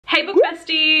Hey book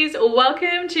besties,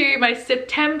 welcome to my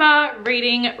September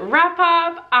reading wrap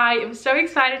up. I am so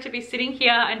excited to be sitting here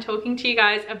and talking to you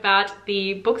guys about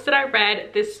the books that I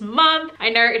read this month. I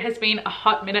know it has been a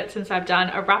hot minute since I've done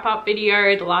a wrap up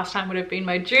video. The last time would have been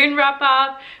my June wrap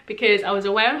up because I was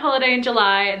away on holiday in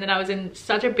July and then I was in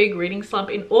such a big reading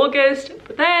slump in August.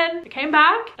 But then I came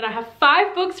back and I have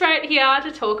 5 books right here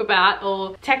to talk about,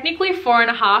 or technically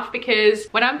 4.5 because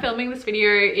when I'm filming this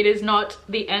video it is not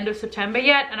the end of September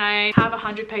yet and I have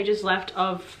 100 pages left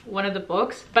of one of the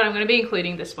books, but I'm going to be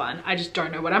including this one. I just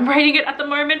don't know what I'm rating it at the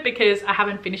moment because I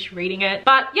haven't finished reading it.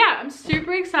 But yeah, I'm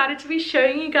super excited to be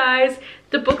showing you guys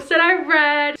the books that I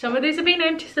read. Some of these have been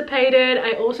anticipated.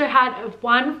 I also had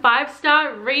one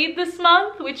 5-star read this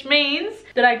month, which means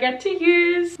that I get to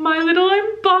use my little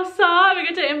embosser. I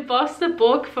get to emboss the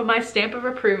book for my stamp of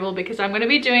approval because I'm going to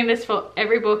be doing this for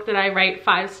every book that I rate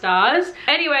 5 stars.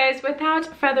 Anyways, without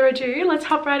further ado, let's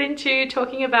hop right into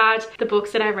talking about the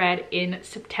books that I read in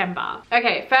September.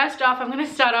 Okay, first off, I'm going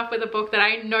to start off with a book that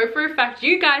I know for a fact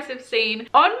you guys have seen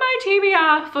on my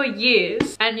TBR for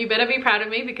years, and you better be proud of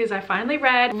me because I finally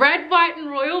read Red, White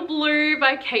and Royal Blue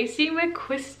by Casey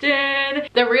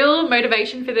McQuiston. The real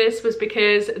motivation for this was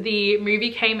because the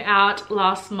movie came out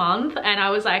last month and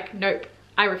I was like, nope,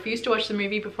 I refuse to watch the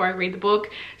movie before I read the book.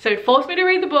 So it forced me to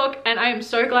read the book and I am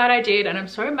so glad I did, and I'm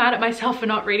so mad at myself for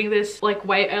not reading this like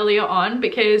way earlier on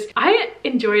because I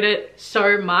enjoyed it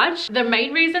so much. The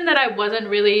main reason that I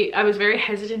was very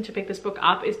hesitant to pick this book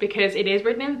up is because it is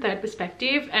written in third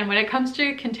perspective, and when it comes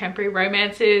to contemporary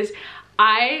romances,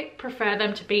 I prefer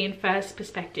them to be in first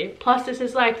perspective. Plus this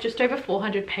is like just over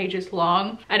 400 pages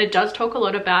long and it does talk a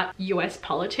lot about US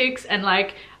politics, and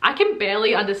like I can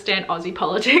barely understand Aussie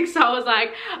politics, so I was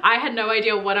like, I had no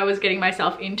idea what I was getting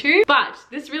myself into. But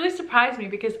this really surprised me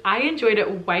because I enjoyed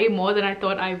it way more than I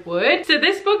thought I would. So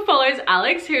this book follows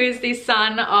Alex, who is the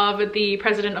son of the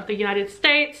President of the United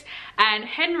States, and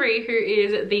Henry, who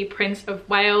is the Prince of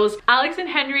Wales. Alex and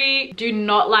Henry do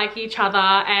not like each other,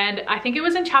 and I think it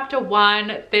was in chapter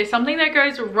 1, there's something that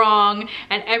goes wrong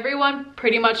and everyone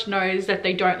pretty much knows that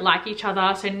they don't like each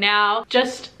other. So now,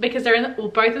 just because they're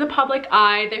both in the public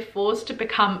eye, they're forced to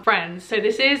become friends. So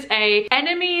this is a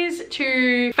enemies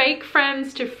to fake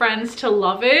friends to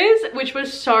lovers, which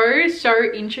was so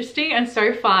interesting and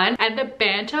so fun. And the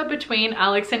banter between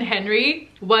Alex and Henry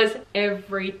was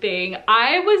everything.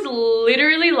 I was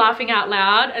literally laughing out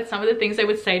loud at some of the things they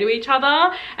would say to each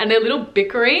other and their little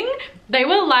bickering. They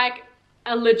were like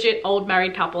a legit old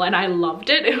married couple and I loved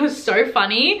it. It was so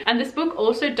funny. And this book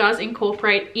also does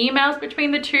incorporate emails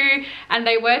between the two, and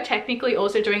they were technically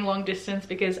also doing long distance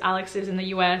because Alex is in the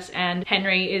US and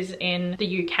Henry is in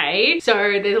the UK. So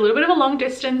there's a little bit of a long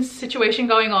distance situation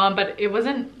going on, but it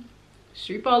wasn't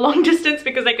super long distance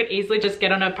because they could easily just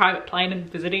get on a private plane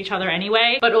and visit each other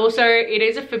anyway. But also it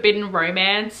is a forbidden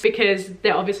romance because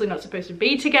they're obviously not supposed to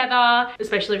be together,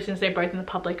 especially since they're both in the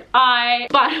public eye.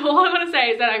 But all I want to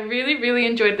say is that I really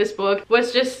enjoyed this book. It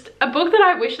was just a book that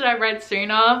I wish that I read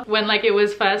sooner when like it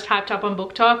was first hyped up on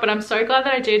BookTok, but I'm so glad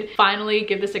that I did finally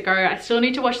give this a go. I still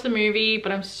need to watch the movie,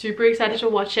 but I'm super excited to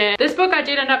watch it. This book I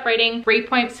did end up rating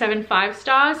 3.75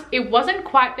 stars. It wasn't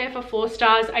quite there for 4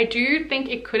 stars. I do think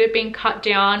it could have been cut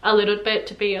down a little bit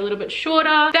to be a little bit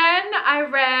shorter. Then I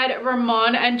read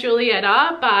Ramon and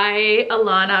Julieta by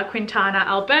Alana Quintana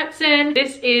Albertson.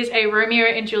 This is a Romeo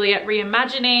and Juliet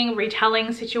reimagining,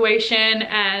 retelling situation,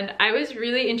 and I was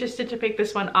really interested to pick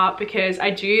this one up because I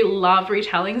do love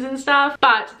retellings and stuff,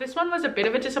 but this one was a bit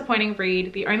of a disappointing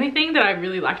read. The only thing that I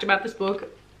really liked about this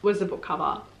book was the book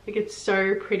cover. Like, it's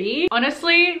so pretty.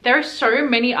 Honestly, there are so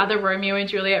many other Romeo and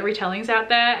Juliet retellings out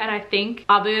there, and I think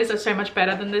others are so much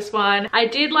better than this one. I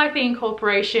did like the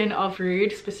incorporation of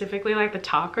food, specifically like the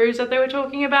tacos that they were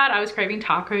talking about. I was craving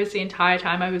tacos the entire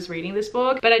time I was reading this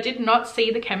book, but I did not see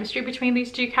the chemistry between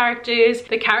these two characters.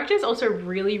 The characters also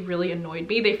really annoyed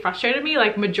me. They frustrated me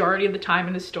like majority of the time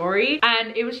in the story,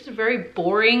 and it was just very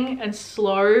boring and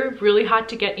slow, really hard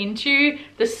to get into.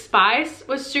 The spice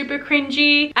was super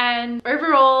cringy, and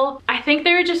overall I think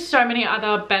there are just so many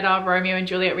other better Romeo and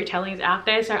Juliet retellings out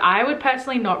there, so I would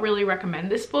personally not really recommend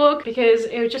this book because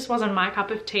it just wasn't my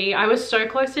cup of tea. I was so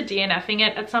close to DNFing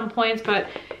it at some points, but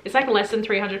it's like less than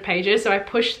 300 pages, so I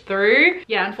pushed through.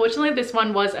 Yeah, unfortunately this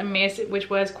one was a miss, which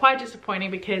was quite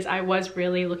disappointing because I was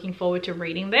really looking forward to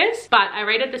reading this. But I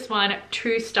rated this one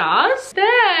 2 stars.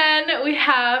 Then we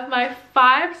have my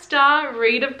 5-star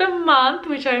read of the month,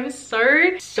 which I'm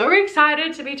so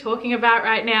excited to be talking about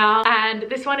right now, and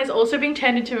this this one is also being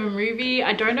turned into a movie.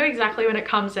 I don't know exactly when it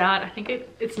comes out. I think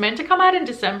it's meant to come out in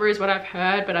December is what I've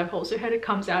heard, but I've also heard it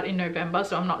comes out in November,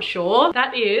 so I'm not sure.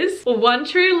 That is One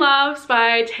True Loves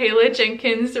by Taylor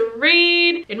Jenkins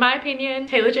Reid. In my opinion,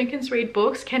 Taylor Jenkins Reid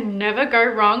books can never go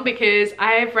wrong because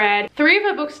I've read 3 of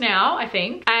her books now, I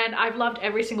think, and I've loved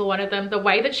every single one of them. The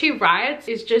way that she writes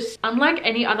is just unlike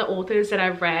any other authors that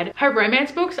I've read. Her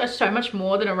romance books are so much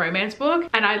more than a romance book,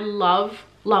 and I love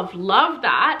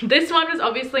that. This one was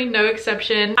obviously no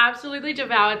exception. Absolutely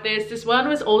devoured this. This one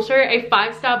was also a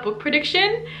 5-star book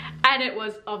prediction, and it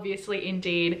was obviously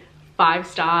indeed 5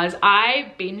 stars.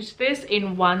 I binged this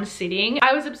in one sitting.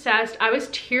 I was obsessed. I was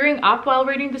tearing up while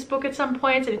reading this book at some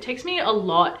points, and it takes me a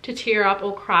lot to tear up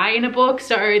or cry in a book,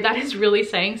 so that is really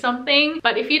saying something.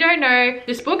 But if you don't know,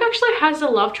 this book actually has a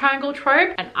love triangle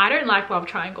trope, and I don't like love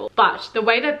triangle, but the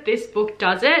way that this book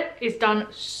does it is done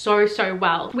so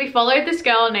well. We followed this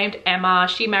girl named Emma.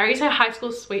 She marries her high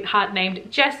school sweetheart named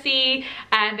Jessie,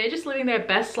 and they're just living their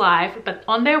best life. But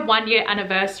on their 1-year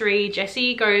anniversary,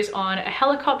 Jessie goes on a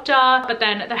helicopter, but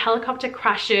then the helicopter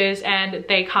crashes and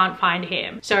they can't find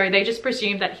him, so they just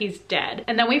presume that he's dead.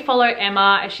 And then we follow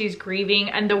Emma as she's grieving,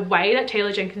 and the way that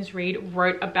Taylor Jenkins Reid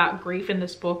wrote about grief in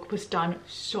this book was done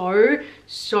so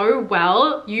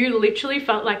well. You literally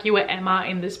felt like you were Emma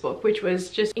in this book, which was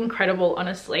just incredible.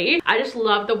 Honestly, I just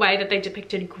love the way that they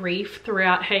depicted grief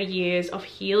throughout her years of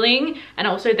healing, and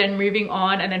also then moving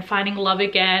on and then finding love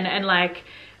again, and like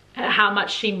how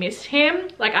much she missed him.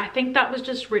 Like, I think that was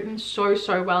just written so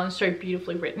well and so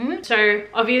beautifully written. So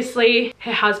obviously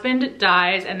her husband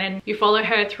dies, and then you follow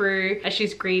her through as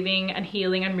she's grieving and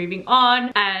healing and moving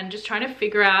on and just trying to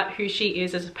figure out who she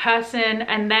is as a person.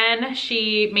 And then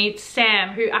she meets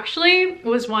Sam, who actually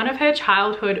was one of her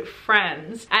childhood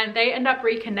friends, and they end up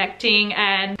reconnecting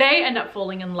and they end up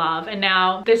falling in love. And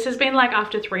now this has been like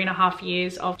after 3.5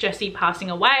 years of Jessie passing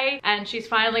away, and she's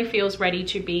finally feels ready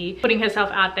to be putting herself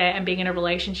out there and being in a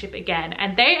relationship again,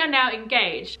 and they are now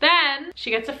engaged. Then she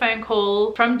gets a phone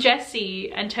call from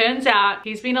Jessie, and turns out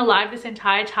he's been alive this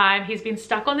entire time. He's been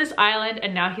stuck on this island,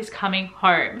 and now he's coming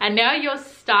home. And now you're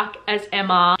stuck as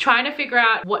Emma, trying to figure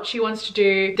out what she wants to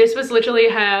do. This was literally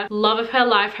her love of her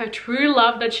life, her true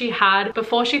love that she had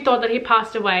before she thought that he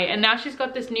passed away, and now she's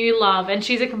got this new love, and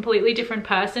she's a completely different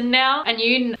person now. And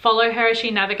you follow her as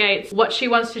she navigates what she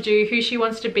wants to do, who she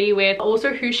wants to be with,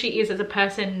 also who she is as a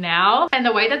person now. And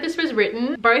the way that this was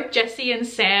written, both Jessie and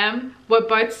Sam were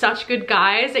both such good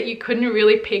guys that you couldn't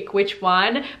really pick which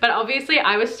one. But obviously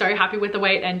I was so happy with the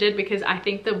way it ended, because I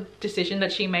think the decision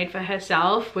that she made for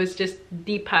herself was just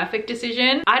the perfect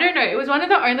decision. I don't know, it was one of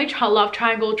the only love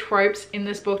triangle tropes in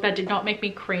this book that did not make me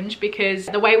cringe, because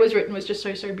the way it was written was just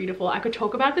so beautiful. I could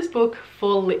talk about this book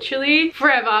for literally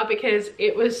forever because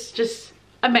it was just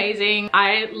amazing.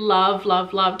 I love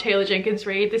Taylor Jenkins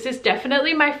Reid. This is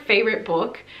definitely my favorite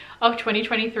book of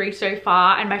 2023 so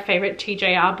far, and my favorite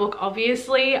TJR book,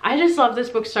 obviously. I just love this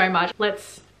book so much.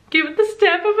 Let's give it the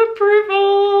stamp of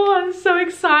approval. I'm so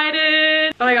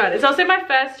excited. Oh my god, it's also my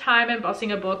first time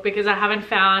embossing a book, because I haven't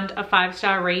found a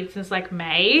 5-star read since like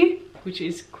May, which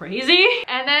is crazy.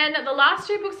 And then the last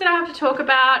 2 books that I have to talk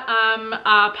about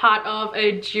are part of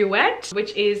a duet,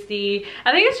 which is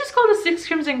I think it's just called the 6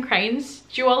 Crimson Cranes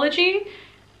duology.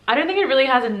 I don't think it really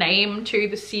has a name to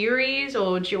the series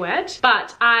or duet,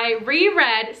 but I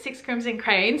reread 6 Crimson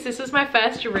Cranes. This was my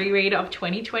first reread of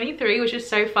 2023, which is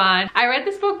so fun. I read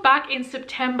this book back in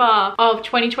September of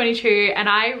 2022, and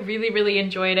I really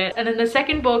enjoyed it. And then the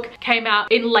second book came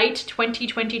out in late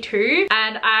 2022,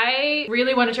 and I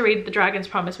really wanted to read The Dragon's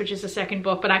Promise, which is the second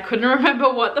book, but I couldn't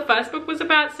remember what the first book was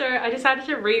about, so I decided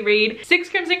to reread 6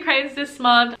 Crimson Cranes this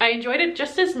month. I enjoyed it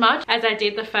just as much as I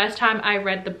did the first time I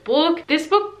read the book. This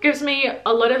book gives me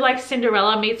a lot of like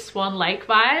Cinderella meets Swan Lake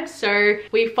vibes. So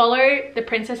we follow the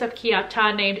princess of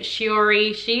Kyoto named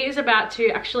Shiori. She is about to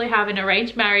actually have an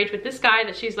arranged marriage with this guy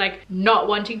that she's like not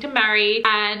wanting to marry,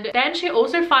 and then she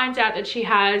also finds out that she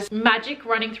has magic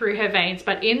running through her veins.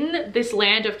 But in this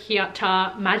land of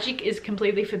Kyoto, magic is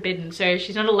completely forbidden, so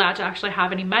she's not allowed to actually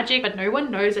have any magic, but no one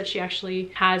knows that she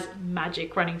actually has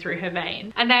magic running through her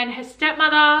vein. And then her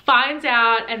stepmother finds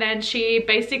out, and then she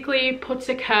basically puts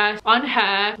a curse on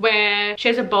her where she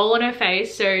has a bowl on her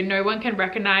face so no one can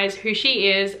recognize who she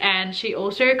is, and she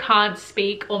also can't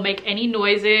speak or make any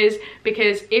noises,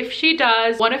 because if she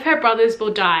does, one of her brothers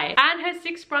will die, and her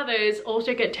 6 brothers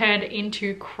also get turned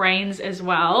into cranes as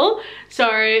well.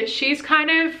 So she's kind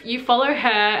of, you follow her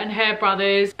and her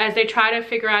brothers as they try to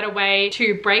figure out a way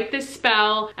to break this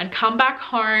spell and come back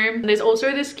home. There's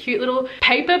also this cute little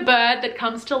paper bird that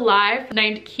comes to life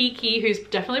named Kiki, who's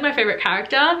definitely my favorite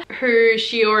character, who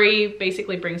Shiori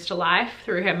basically brings to life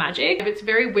through her magic. It's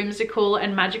very whimsical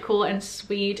and magical and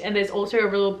sweet, and there's also a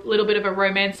little bit of a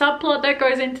romance subplot that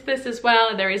goes into this as well,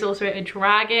 and there is also a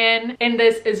dragon in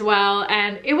this as well,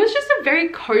 and it was just a very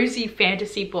cozy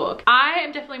fantasy book. I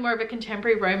am definitely more of a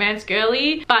contemporary romance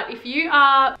girly, but if you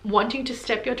are wanting to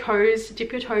dip your toes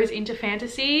into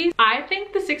fantasies, I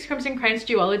think the Six Crimson Cranes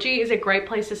duology is a great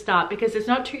place to start because it's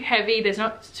not too heavy, there's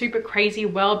not super crazy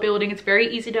world building, it's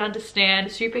very easy to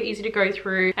understand, super easy to go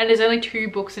through, and there's only 2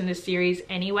 books in this series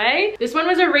anyway. This one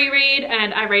was a reread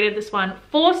and I rated this one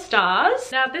 4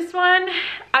 stars. Now this one,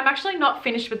 I'm actually not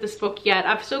finished with this book yet.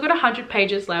 I've still got 100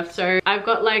 pages left, so I've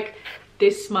got like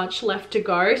this much left to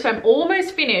go, so I'm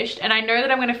almost finished, and I know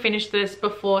that I'm going to finish this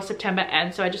before September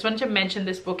ends, so I just wanted to mention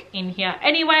this book in here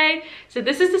anyway. So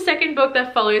this is the second book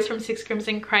that follows from Six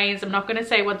Crimson Cranes. I'm not going to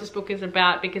say what this book is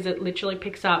about because it literally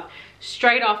picks up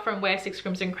straight off from where Six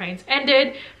Crimson Cranes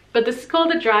ended, but this is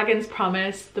called The Dragon's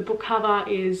Promise. The book cover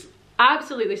is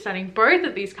absolutely stunning. Both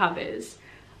of these covers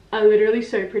are literally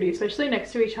so pretty, especially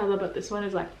next to each other, but this one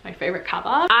is like my favorite cover.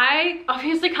 I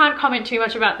obviously can't comment too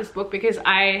much about this book because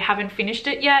I haven't finished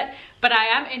it yet, but I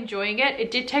am enjoying it.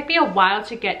 It did take me a while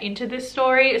to get into this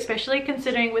story, especially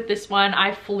considering with this one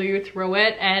I flew through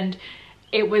it and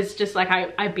it was just like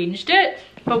I binged it.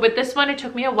 But with this one, it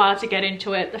took me a while to get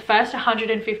into it. The first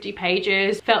 150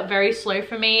 pages felt very slow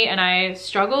for me and I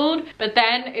struggled, but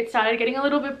then it started getting a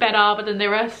little bit better, but then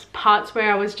there were parts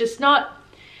where I was just not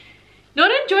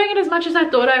enjoying it as much as I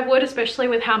thought I would, especially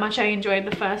with how much I enjoyed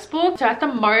the first book. So at the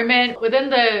moment, within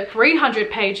the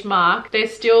 300-page mark,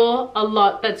 there's still a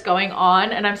lot that's going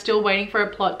on and I'm still waiting for a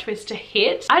plot twist to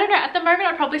hit. I don't know, at the moment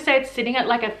I'd probably say it's sitting at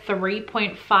like a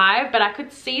 3.5, but I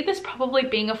could see this probably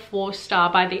being a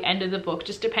 4-star by the end of the book,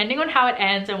 just depending on how it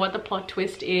ends and what the plot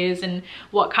twist is and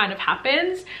what kind of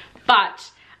happens.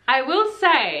 But I will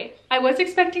say, I was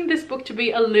expecting this book to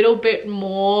be a little bit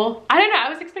more, I don't know, I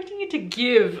was expecting it to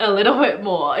give a little bit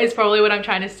more is probably what I'm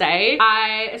trying to say.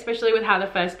 Especially with how the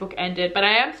first book ended, but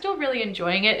I am still really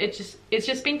enjoying it. It's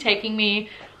just been taking me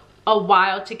a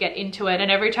while to get into it,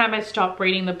 and every time I stop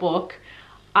reading the book,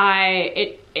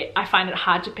 I find it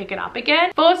hard to pick it up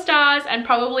again. 4 stars and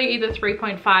probably either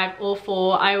 3.5 or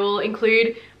 4. I will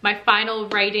include my final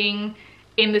rating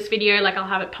in this video, like I'll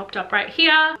have it popped up right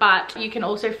here, but you can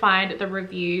also find the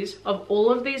reviews of all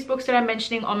of these books that I'm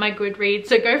mentioning on my Goodreads,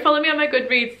 so go follow me on my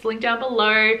Goodreads, link down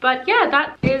below. But yeah,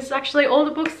 that is actually all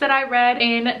the books that I read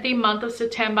in the month of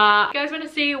September. If you guys want to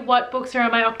see what books are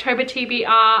on my October TBR,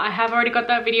 I have already got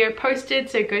that video posted,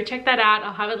 so go check that out.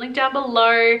 I'll have it linked down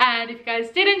below. And if you guys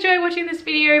did enjoy watching this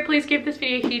video, please give this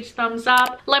video a huge thumbs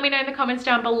up. Let me know in the comments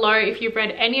down below if you've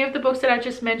read any of the books that I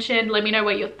just mentioned. Let me know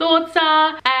what your thoughts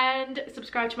are, and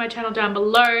subscribe to my channel down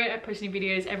below. I post new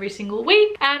videos every single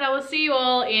week, and I will see you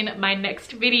all in my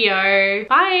next video.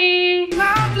 Bye!